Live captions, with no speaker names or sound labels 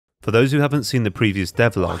For those who haven't seen the previous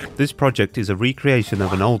devlog, this project is a recreation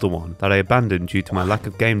of an older one that I abandoned due to my lack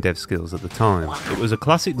of game dev skills at the time. It was a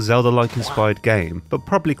classic Zelda-like inspired game, but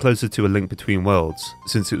probably closer to a Link Between Worlds,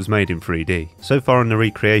 since it was made in 3D. So far in the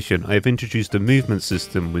recreation, I have introduced a movement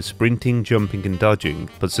system with sprinting, jumping and dodging,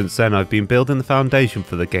 but since then I've been building the foundation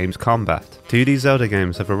for the game's combat. 2D Zelda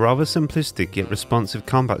games have a rather simplistic yet responsive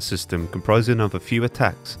combat system comprising of a few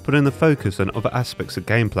attacks, putting the focus on other aspects of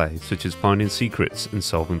gameplay, such as finding secrets and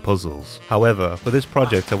solving puzzles. However, for this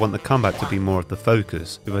project I want the combat to be more of the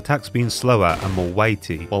focus, with attacks being slower and more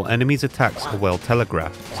weighty, while enemies' attacks are well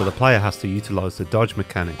telegraphed, so the player has to utilise the dodge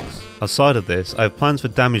mechanics. Aside of this, I have plans for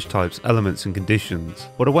damage types, elements and conditions,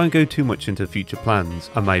 but I won't go too much into future plans.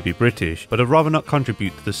 I may be British, but I'd rather not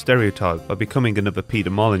contribute to the stereotype by becoming another Peter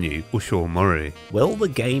Molyneux or Sean Murray. Will the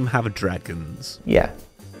game have dragons? Yeah.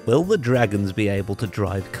 Will the dragons be able to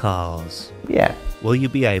drive cars? Yeah. Will you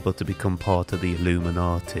be able to become part of the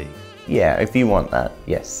Illuminati? Yeah, if you want that,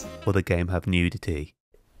 yes. Will the game have nudity?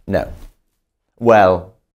 No.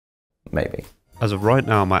 Well, maybe. As of right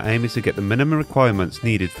now, my aim is to get the minimum requirements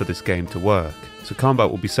needed for this game to work. So combat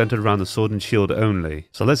will be centered around the sword and shield only,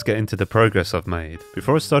 so let's get into the progress I've made.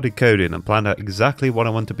 Before I started coding, I planned out exactly what I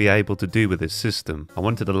want to be able to do with this system. I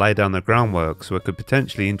wanted to lay down the groundwork so I could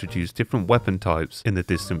potentially introduce different weapon types in the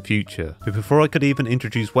distant future. But before I could even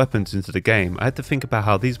introduce weapons into the game, I had to think about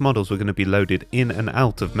how these models were going to be loaded in and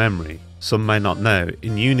out of memory. Some may not know,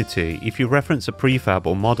 in Unity, if you reference a prefab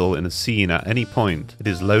or model in a scene at any point, it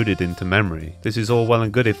is loaded into memory. This is all well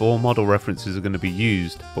and good if all model references are going to be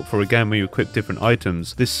used, but for a game where you equip different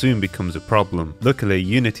items, this soon becomes a problem. Luckily,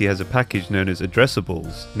 Unity has a package known as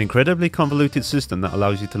addressables, an incredibly convoluted system that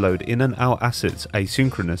allows you to load in and out assets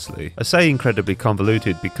asynchronously. I say incredibly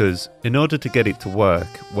convoluted because, in order to get it to work,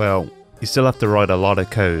 well, you still have to write a lot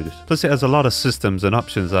of code. Plus it has a lot of systems and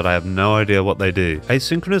options that I have no idea what they do.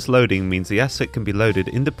 Asynchronous loading means the asset can be loaded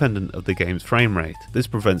independent of the game's frame rate. This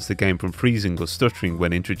prevents the game from freezing or stuttering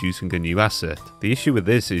when introducing a new asset. The issue with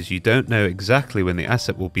this is you don't know exactly when the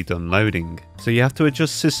asset will be done loading, so you have to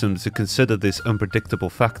adjust systems to consider this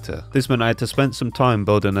unpredictable factor. This meant I had to spend some time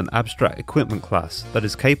building an abstract equipment class that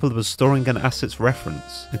is capable of storing an asset's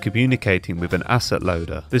reference and communicating with an asset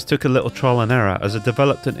loader. This took a little trial and error as I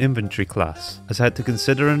developed an inventory class, as I had to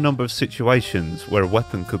consider a number of situations where a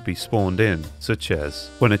weapon could be spawned in, such as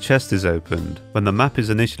when a chest is opened, when the map is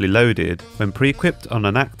initially loaded, when pre-equipped on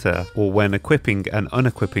an actor, or when equipping and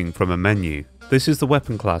unequipping from a menu. This is the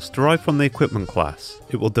weapon class derived from the equipment class.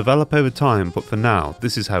 It will develop over time, but for now,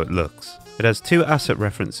 this is how it looks. It has two asset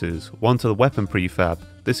references, one to the weapon prefab.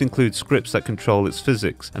 This includes scripts that control its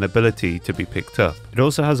physics and ability to be picked up. It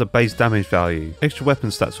also has a base damage value. Extra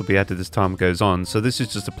weapon stats will be added as time goes on, so this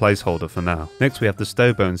is just a placeholder for now. Next we have the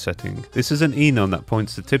stowbone setting. This is an enon that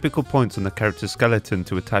points to typical points on the character's skeleton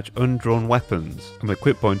to attach undrawn weapons, and the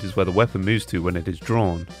equip point is where the weapon moves to when it is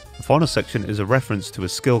drawn. The final section is a reference to a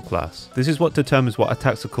skill class. This is what determines what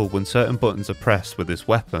attacks are called when certain buttons are pressed with this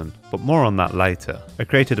weapon, but more on that later. I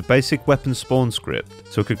created a basic weapon spawn script,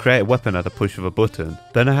 so I could create a weapon at a push of a button.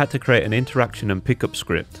 Then I had to create an interaction and pickup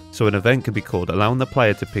script, so an event can be called allowing the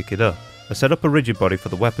player to pick it up. I set up a rigid body for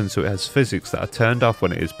the weapon so it has physics that are turned off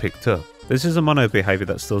when it is picked up. This is a mono behavior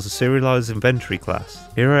that stores a serialized inventory class.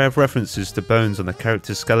 Here I have references to bones on the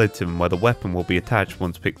character's skeleton where the weapon will be attached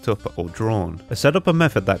once picked up or drawn. I set up a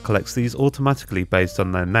method that collects these automatically based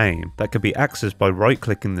on their name that can be accessed by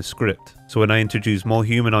right-clicking the script. So when I introduce more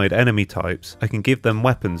humanoid enemy types, I can give them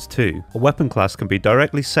weapons too. A weapon class can be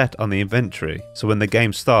directly set on the inventory, so when the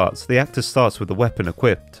game starts, the actor starts with the weapon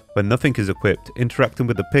equipped. When nothing is equipped, interacting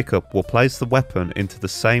with the pickup will place the weapon into the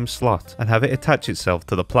same slot and have it attach itself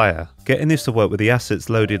to the player. Getting this to work with the assets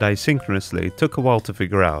loaded asynchronously took a while to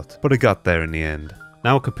figure out, but I got there in the end.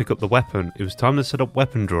 Now I could pick up the weapon, it was time to set up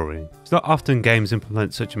weapon drawing. It's not often games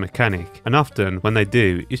implement such a mechanic, and often, when they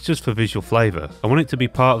do, it's just for visual flavour. I want it to be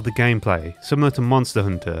part of the gameplay, similar to Monster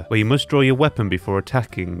Hunter, where you must draw your weapon before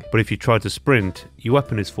attacking, but if you try to sprint, your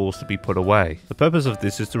weapon is forced to be put away. The purpose of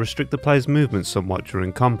this is to restrict the player's movement somewhat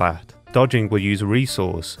during combat. Dodging will use a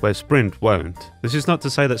resource, where sprint won't. This is not to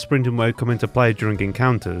say that sprinting won't come into play during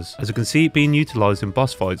encounters, as I can see it being utilised in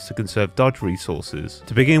boss fights to conserve dodge resources.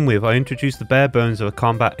 To begin with, I introduced the bare bones of a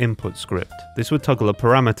combat input script. This would toggle a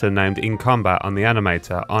parameter named in combat on the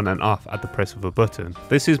animator on and off at the press of a button.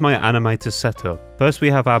 This is my animator setup. First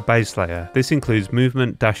we have our base layer. This includes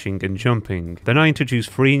movement, dashing and jumping. Then I introduce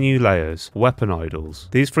 3 new layers, weapon idols.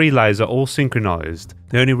 These 3 layers are all synchronized.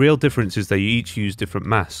 The only real difference is they each use different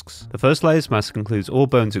masks. The first layer's mask includes all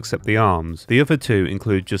bones except the arms. The other 2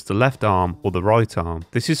 include just the left arm or the right arm.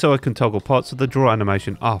 This is so I can toggle parts of the draw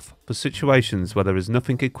animation off for situations where there is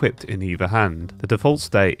nothing equipped in either hand. The default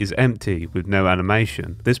state is empty with no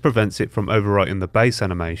animation. This prevents it from overwriting the base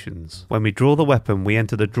animations. When we draw the weapon, we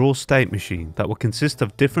enter the draw state machine that will consist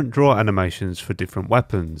of different draw animations for different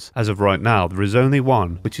weapons. As of right now, there is only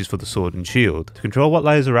one, which is for the sword and shield. To control what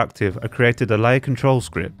layers are active, I created a layer control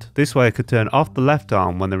script. This way I could turn off the left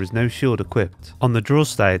arm when there is no shield equipped. On the draw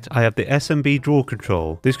state, I have the SMB draw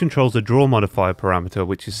control. This controls the draw modifier parameter,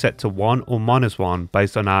 which is set to 1 or -1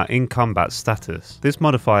 based on our in combat status. This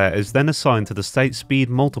modifier is then assigned to the state speed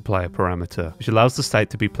multiplier parameter, which allows the state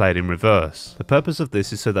to be played in reverse. The purpose of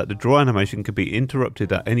this is so that the draw animation can be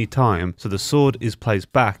interrupted at any time, so the sword is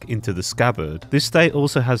placed back into the scabbard. This state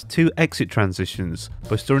also has 2 exit transitions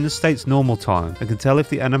by storing the state's normal time and can tell if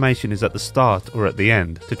the animation is at the start or at the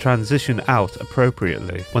end to transition out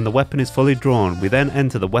appropriately. When the weapon is fully drawn, we then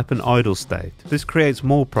enter the weapon idle state. This creates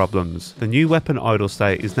more problems. The new weapon idle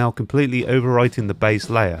state is now completely overwriting the base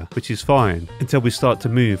layer, which is fine until we start to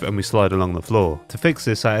move and we slide along the floor. To fix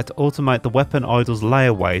this, I had to automate the weapon idle's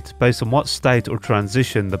layer weight based on what state or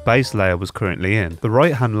transition the base layer was currently in. The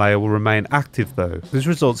right hand layer will remain active though. This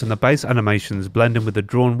results in the base animations blending with the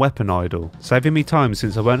drawn weapon idle, saving me time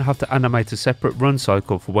since I won't have to animate a separate run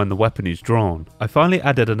cycle for when the weapon is drawn. I finally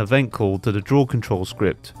added an event call to the draw control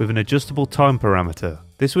script with an adjustable time parameter.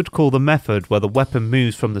 This would call the method where the weapon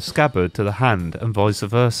moves from the scabbard to the hand and vice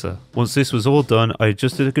versa. Once this was all done, I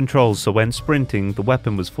adjusted the controls so when sprinting, the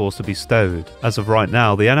weapon was forced to be stowed. As of right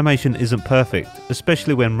now, the animation isn't perfect,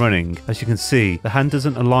 especially when running. As you can see, the hand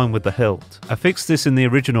doesn't align with the hilt. I fixed this in the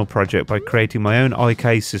original project by creating my own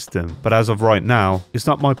IK system, but as of right now, it's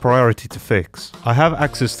not my priority to fix. I have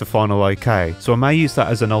access to Final IK, so I may use that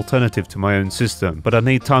as an alternative to my own system, but I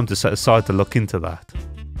need time to set aside to look into that.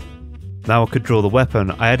 Now I could draw the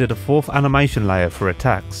weapon, I added a 4th animation layer for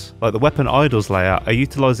attacks. Like the weapon idles layer, I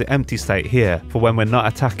utilise the empty state here for when we're not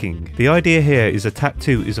attacking. The idea here is attack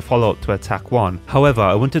 2 is a follow-up to attack 1. However,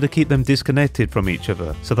 I wanted to keep them disconnected from each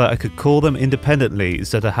other so that I could call them independently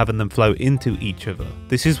instead of having them flow into each other.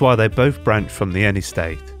 This is why they both branch from the any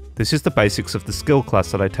state. This is the basics of the skill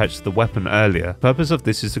class that I attached to the weapon earlier. The purpose of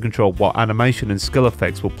this is to control what animation and skill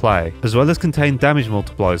effects will play, as well as contain damage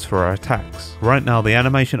multipliers for our attacks. Right now the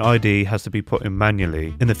animation ID has to be put in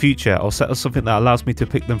manually. In the future I'll set up something that allows me to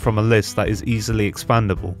pick them from a list that is easily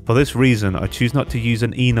expandable. For this reason I choose not to use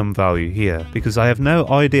an enum value here, because I have no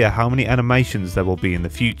idea how many animations there will be in the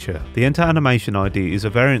future. The enter animation ID is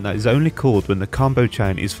a variant that is only called when the combo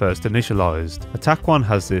chain is first initialized. Attack 1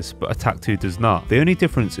 has this, but attack 2 does not. The only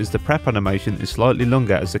difference is the prep animation is slightly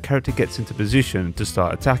longer as the character gets into position to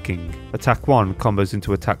start attacking. Attack 1 combos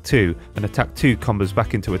into attack 2 and attack 2 combos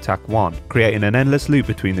back into attack 1, creating an endless loop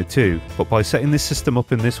between the two, but by setting this system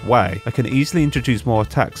up in this way, I can easily introduce more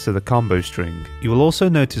attacks to the combo string. You will also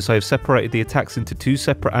notice I have separated the attacks into 2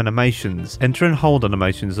 separate animations. Enter and hold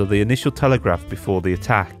animations are the initial telegraph before the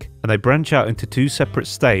attack, and they branch out into 2 separate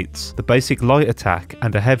states, the basic light attack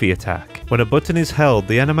and a heavy attack. When a button is held,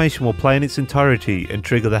 the animation will play in its entirety and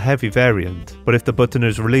trigger the heavy variant, but if the button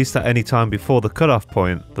is released at any time before the cutoff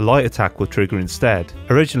point, the light attack will trigger instead.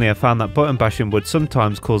 Originally I found that button bashing would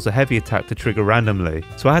sometimes cause the heavy attack to trigger randomly,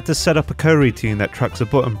 so I had to set up a coroutine that tracks a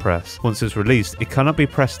button press. Once it's released, it cannot be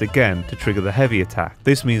pressed again to trigger the heavy attack.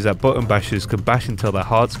 This means that button bashers can bash until their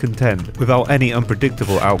heart's content without any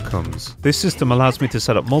unpredictable outcomes. This system allows me to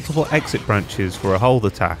set up multiple exit branches for a hold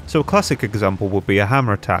attack, so a classic example would be a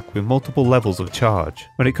hammer attack with multiple levels of charge.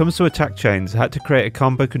 When it comes to attack chains, I had to create a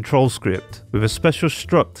combo control script with a special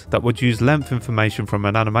struct that would use length information from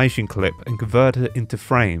an animation clip and convert it into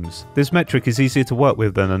frames. This metric is easier to work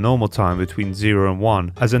with than a normal time between 0 and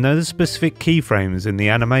 1, as I know the specific keyframes in the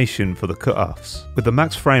animation for the cutoffs. With the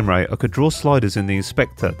max frame rate, I could draw sliders in the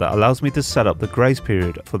inspector that allows me to set up the grace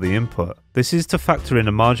period for the input. This is to factor in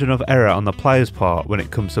a margin of error on the player's part when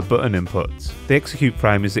it comes to button inputs. The execute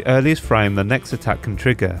frame is the earliest frame the next attack can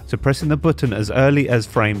trigger, so pressing the button as early as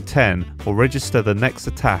frame 10 will register the next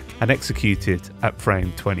attack and execute it at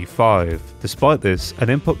frame 25. Despite this, an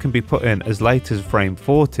input can be put in as late as frame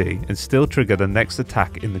 40 and still trigger the next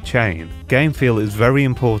attack in the chain. Game feel is very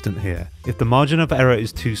important here. If the margin of error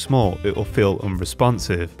is too small, it will feel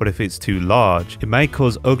unresponsive, but if it's too large, it may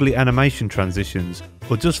cause ugly animation transitions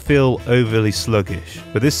or just feel overly sluggish.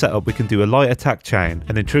 With this setup we can do a light attack chain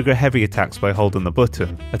and then trigger heavy attacks by holding the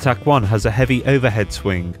button. Attack 1 has a heavy overhead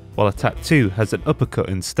swing, while attack 2 has an uppercut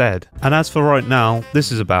instead. And as for right now,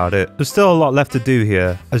 this is about it. There's still a lot left to do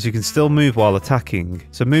here, as you can still move while attacking,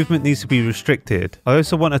 so movement needs to be restricted. I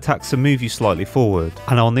also want attacks to move you slightly forward,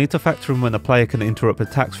 and I'll need to factor in when a player can interrupt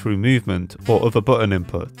attacks through movement or other button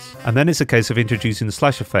inputs. And then it's a case of introducing the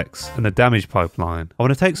slash effects and the damage pipeline. I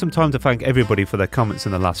want to take some time to thank everybody for their comments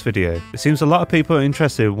in the last video. It seems a lot of people are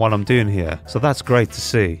interested in what I'm doing here, so that's great to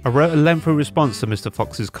see. I wrote a lengthy response to Mr.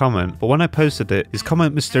 Fox's comment, but when I posted it, his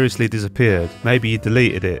comment mysteriously disappeared. Maybe he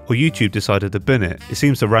deleted it, or YouTube decided to bin it. It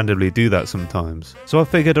seems to randomly do that sometimes. So I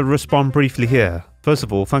figured I'd respond briefly here. First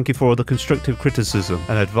of all, thank you for all the constructive criticism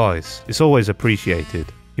and advice. It's always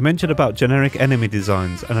appreciated. You mentioned about generic enemy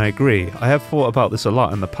designs, and I agree. I have thought about this a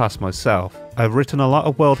lot in the past myself. I have written a lot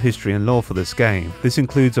of world history and lore for this game. This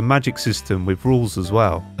includes a magic system with rules as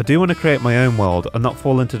well. I do want to create my own world and not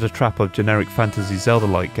fall into the trap of generic fantasy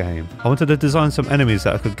Zelda-like game. I wanted to design some enemies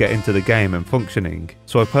that I could get into the game and functioning,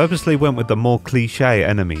 so I purposely went with the more cliche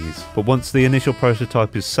enemies, but once the initial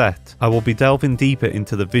prototype is set, I will be delving deeper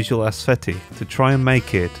into the visual aesthetic to try and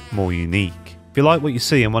make it more unique. If you like what you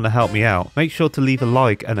see and want to help me out, make sure to leave a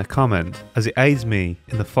like and a comment, as it aids me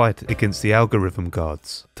in the fight against the algorithm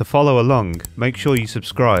gods. To follow along, make sure you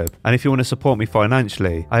subscribe, and if you want to support me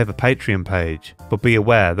financially, I have a Patreon page. But be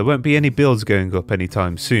aware, there won't be any builds going up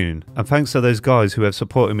anytime soon, and thanks to those guys who have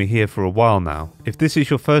supported me here for a while now. If this is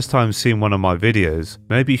your first time seeing one of my videos,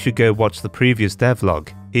 maybe you should go watch the previous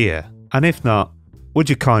devlog here. And if not, would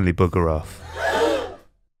you kindly bugger off?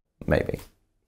 Maybe.